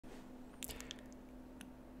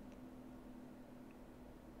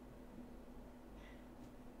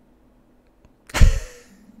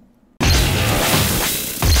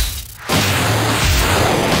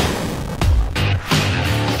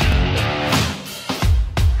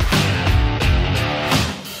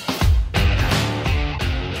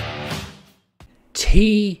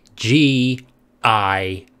T-G-I-T.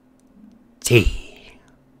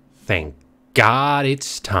 Thank God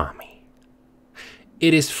it's Tommy.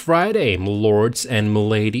 It is Friday, lords and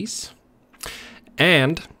ladies.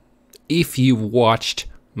 And if you watched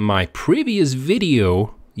my previous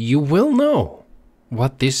video, you will know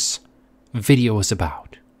what this video is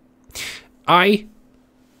about. I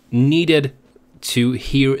needed to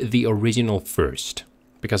hear the original first,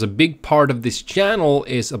 because a big part of this channel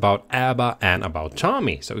is about ABBA and about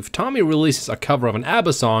Tommy. So if Tommy releases a cover of an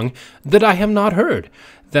ABBA song that I have not heard,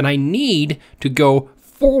 then I need to go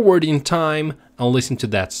forward in time and listen to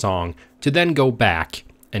that song to then go back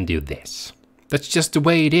and do this. That's just the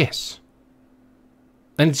way it is.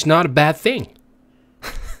 And it's not a bad thing.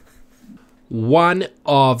 One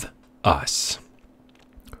of Us.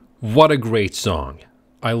 What a great song.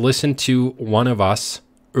 I listened to One of Us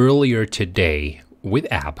earlier today with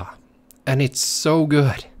ABBA, and it's so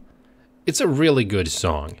good. It's a really good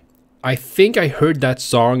song. I think I heard that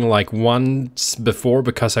song like once before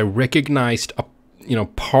because I recognized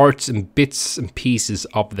parts and bits and pieces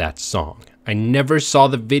of that song. I never saw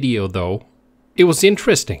the video though. It was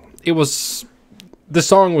interesting. The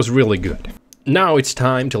song was really good. Now it's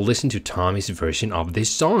time to listen to Tommy's version of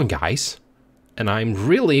this song, guys. And I'm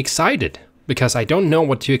really excited because I don't know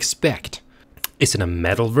what to expect. Is it a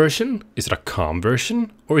metal version? Is it a calm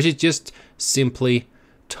version? Or is it just simply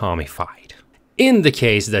Tommy-fied? In the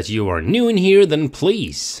case that you are new in here, then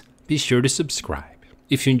please be sure to subscribe.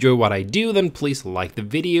 If you enjoy what I do, then please like the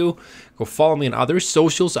video. Go follow me on other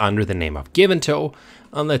socials under the name of Give and Toe.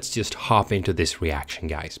 And let's just hop into this reaction,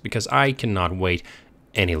 guys, because I cannot wait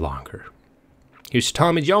any longer. Here's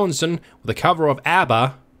Tommy Johansson with a cover of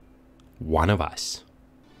ABBA, One of Us.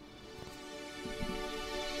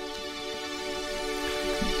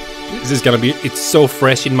 This is gonna be, it's so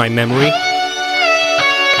fresh in my memory.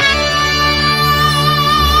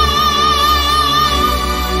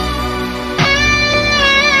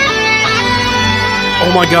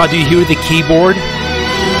 Oh my God, do you hear the keyboard?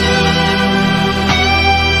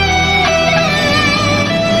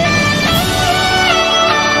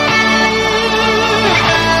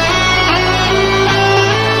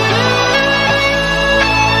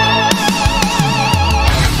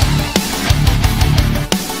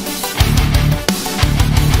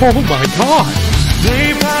 Oh my God!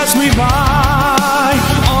 They pass me by,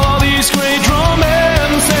 all these great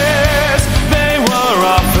romances. They were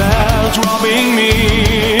a felt robbing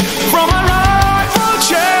me from my rightful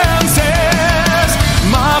chances.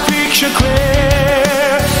 My picture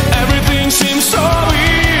clear, everything seems so easy.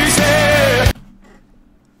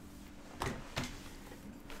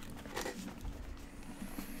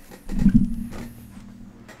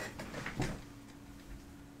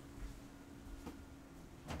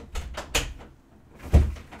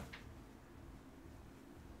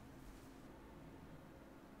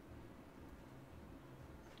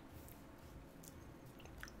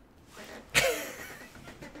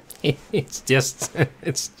 It's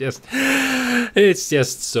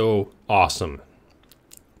just so awesome.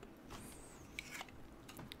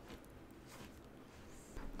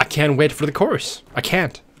 I can't wait for the chorus. I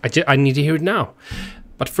can't. I need to hear it now.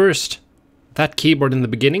 But first, that keyboard in the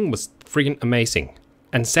beginning was friggin' amazing.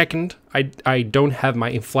 And second, I don't have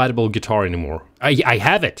my inflatable guitar anymore. I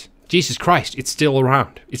have it. Jesus Christ, it's still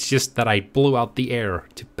around. It's just that I blew out the air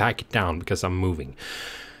to back it down because I'm moving.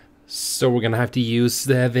 So we're gonna have to use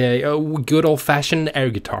the good old-fashioned air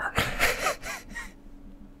guitar.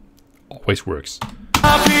 Always works.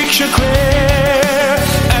 My picture clear,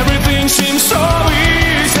 everything seems so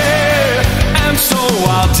easy. And so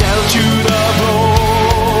I'll tell you the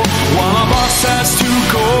blow. One of us has to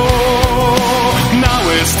go. Now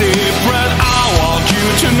it's different, I want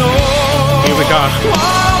you to know. Here we go. One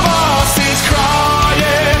of us is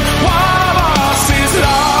crying, one of us is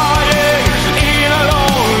lying in a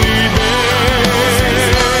lonely bed,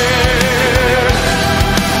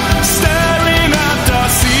 staring at the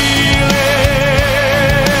ceiling,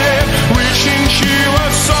 wishing she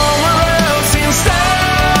was somewhere else instead.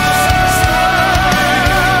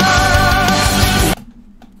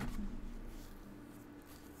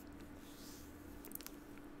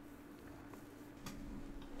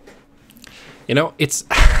 You know, it's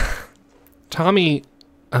Tommy.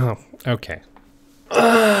 Oh, okay.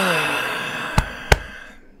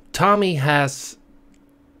 Tommy has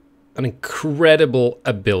an incredible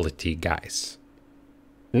ability, guys.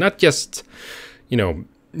 Not just,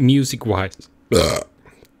 music-wise,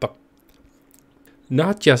 but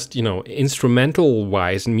not just,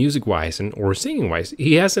 instrumental-wise and music-wise or singing-wise.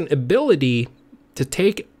 He has an ability to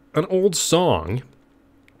take an old song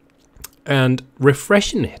and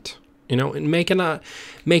refreshen it you know, and make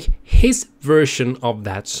his version of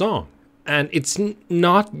that song. And it's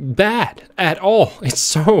not bad at all. It's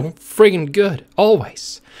so friggin' good,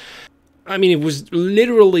 always. I mean, it was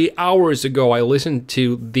literally hours ago I listened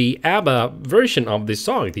to the ABBA version of this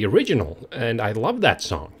song, the original, and I love that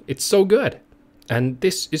song. It's so good. And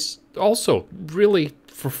this is also really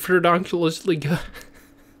ridiculously good.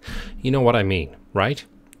 You know what I mean, right?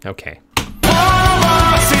 Okay.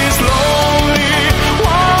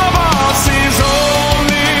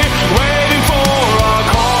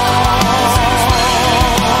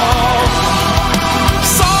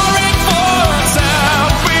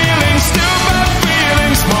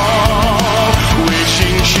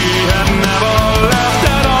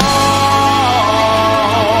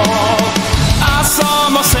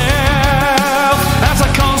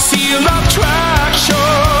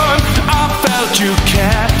 You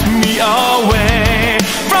kept me away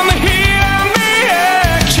from the heat and the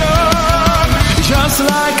action, just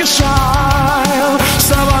like a child,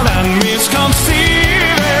 stubborn and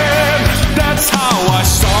misconceived. That's how I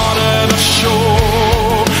started the show.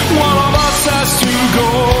 One of us has to go.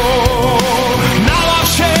 Now I've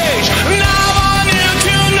changed, now I need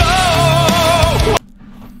to know.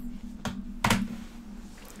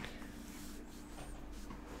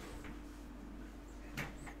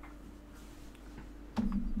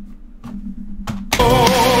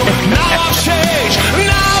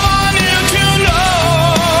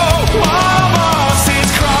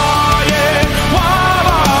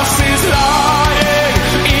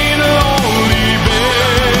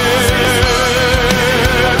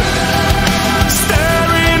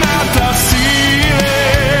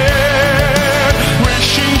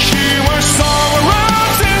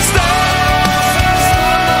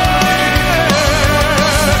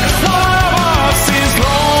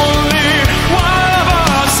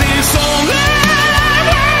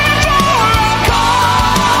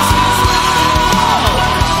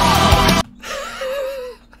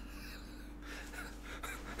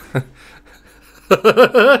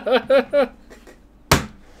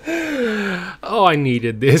 Oh, I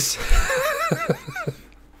needed this.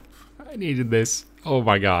 I needed this. Oh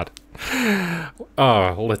my god.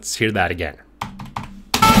 Oh, let's hear that again.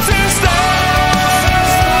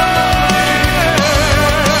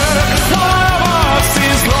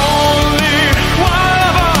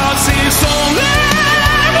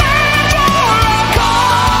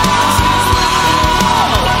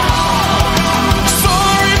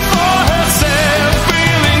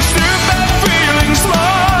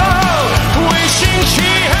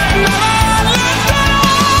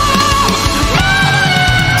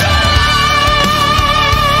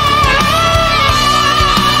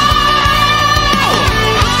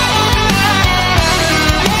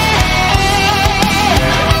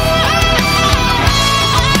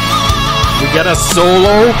 Get a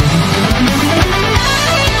solo.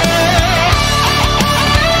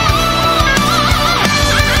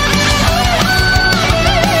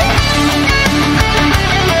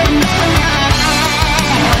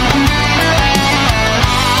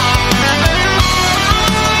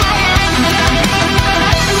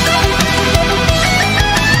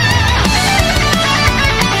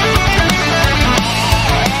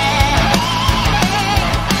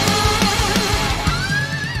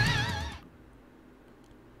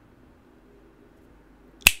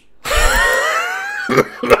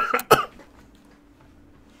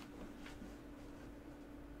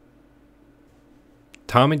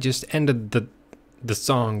 Tommy just ended the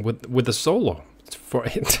song with a solo for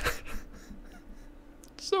it.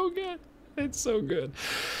 So good. It's so good.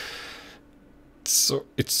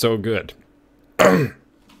 It's so good.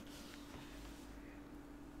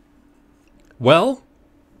 Well,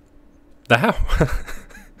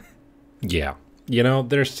 yeah. You know,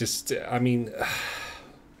 there's just, I mean,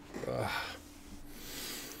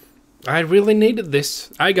 I really needed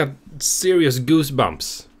this. I got serious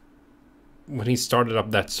goosebumps when he started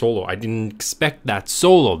up that solo. I didn't expect that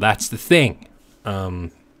solo. That's the thing.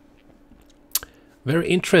 Very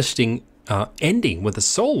interesting ending with a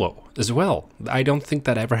solo as well. I don't think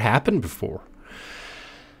that ever happened before.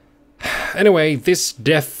 Anyway, this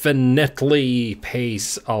definitely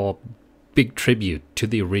pays a big tribute to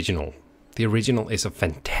the original. The original is a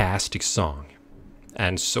fantastic song,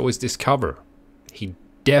 and so is this cover. He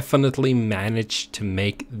definitely managed to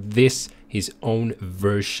make this his own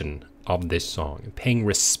version of this song, paying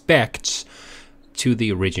respects to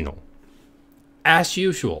the original. As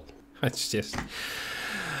usual. It's just...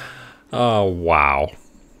 oh, wow.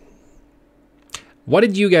 What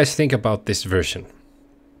did you guys think about this version?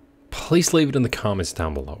 Please leave it in the comments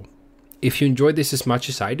down below. if you enjoyed this as much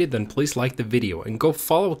as I did, then please like the video and go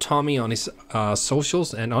follow Tommy on his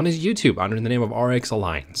socials and on his YouTube under the name of RX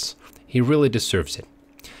Alliance. He really deserves it.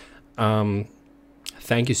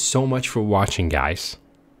 Thank you so much for watching, guys.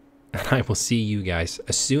 And I will see you guys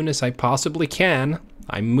as soon as I possibly can.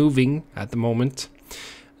 I'm moving at the moment,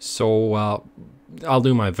 so I'll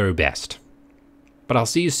do my very best. But I'll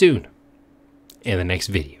see you soon in the next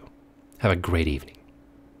video. Have a great evening.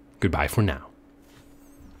 Goodbye for now.